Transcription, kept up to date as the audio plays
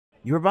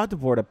You're about to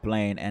board a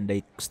plane and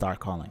they start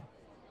calling.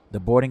 The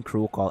boarding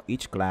crew call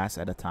each class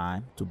at a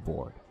time to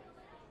board.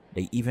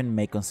 They even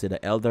may consider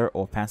elder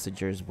or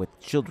passengers with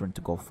children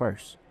to go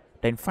first.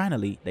 Then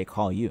finally, they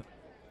call you.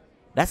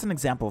 That's an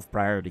example of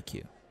priority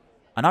queue.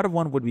 Another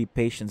one would be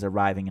patients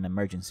arriving in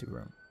emergency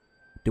room.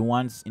 The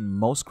ones in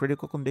most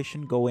critical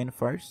condition go in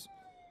first,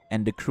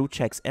 and the crew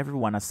checks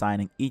everyone,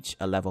 assigning each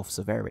a level of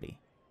severity.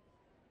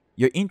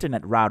 Your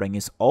internet routing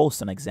is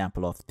also an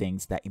example of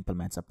things that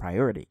implements a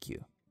priority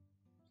queue.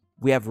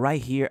 We have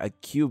right here a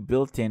queue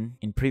built in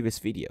previous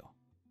video.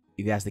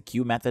 It has the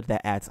queue method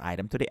that adds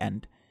item to the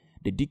end,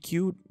 the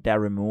dequeue that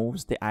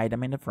removes the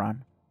item in the front,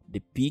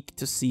 the peek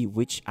to see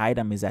which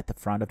item is at the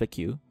front of the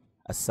queue,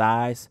 a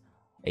size,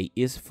 a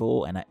is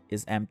full and a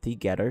is empty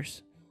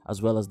getters,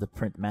 as well as the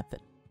print method.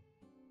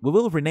 We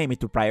will rename it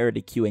to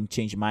priority queue and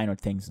change minor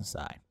things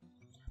inside.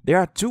 There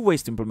are two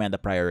ways to implement a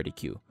priority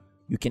queue.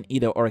 You can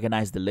either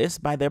organize the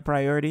list by their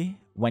priority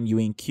when you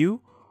in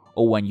queue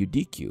or when you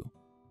dequeue,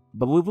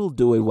 but we will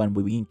do it when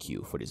we in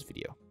queue for this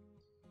video.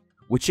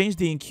 We change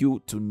the in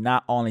queue to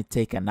not only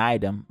take an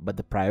item, but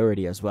the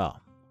priority as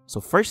well.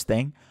 So first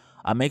thing,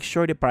 I'll make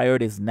sure the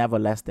priority is never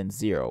less than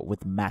 0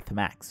 with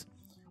mathmax,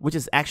 which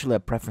is actually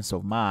a preference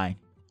of mine.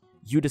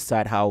 You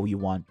decide how you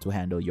want to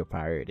handle your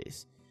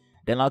priorities.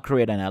 Then I'll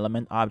create an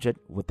element object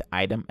with the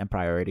item and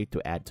priority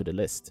to add to the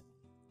list.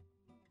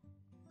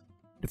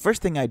 The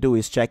first thing I do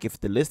is check if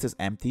the list is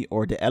empty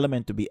or the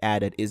element to be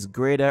added is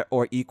greater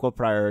or equal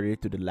priority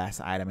to the last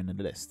item in the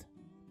list.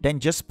 Then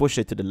just push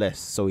it to the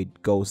list so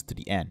it goes to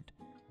the end.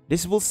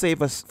 This will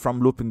save us from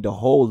looping the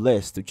whole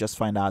list to just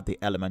find out the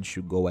element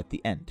should go at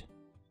the end.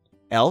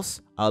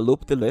 Else, I'll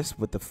loop the list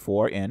with the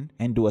for in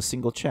and do a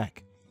single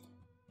check.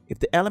 If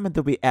the element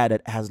to be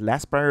added has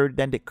less priority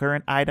than the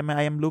current item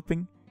I am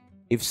looping,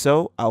 if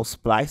so, I'll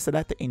splice it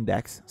at the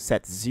index,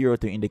 set 0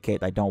 to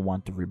indicate I don't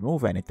want to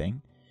remove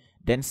anything,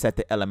 then set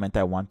the element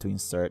I want to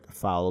insert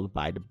followed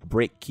by the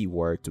break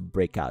keyword to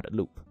break out a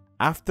loop.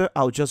 After,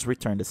 I'll just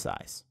return the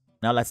size.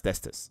 Now let's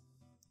test this.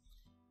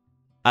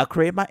 I'll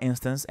create my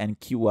instance and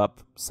queue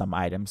up some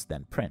items,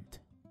 then print.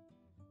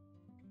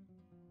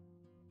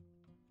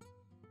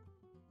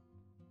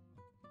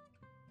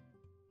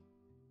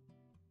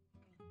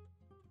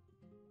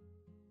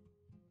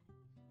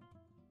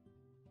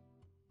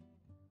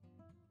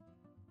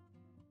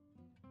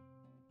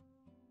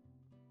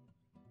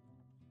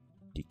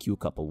 Dequeue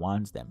couple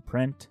ones, then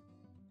print.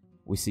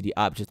 We see the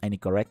objects and it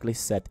correctly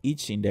set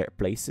each in their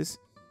places,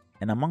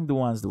 and among the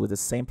ones with the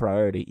same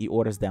priority, he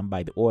orders them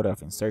by the order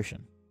of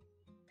insertion.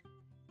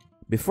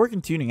 Before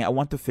continuing, I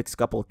want to fix a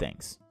couple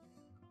things.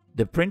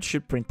 The print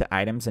should print the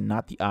items and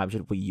not the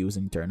object we use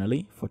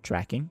internally for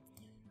tracking.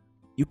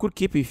 You could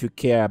keep it if you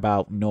care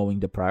about knowing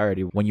the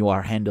priority when you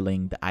are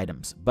handling the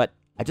items, but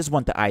I just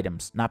want the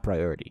items, not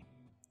priority.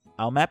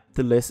 I'll map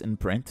the list in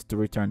print to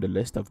return the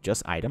list of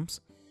just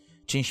items.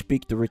 Change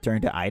peek to return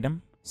the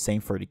item,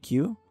 same for the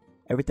queue.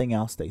 Everything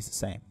else stays the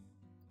same.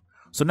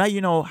 So now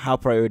you know how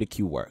priority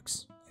queue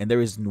works, and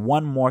there is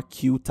one more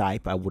queue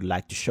type I would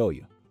like to show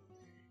you.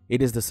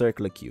 It is the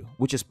circular queue,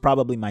 which is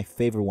probably my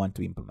favorite one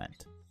to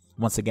implement.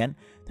 Once again,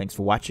 thanks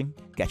for watching.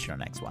 Catch you on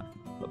the next one.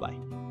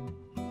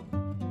 Bye-bye.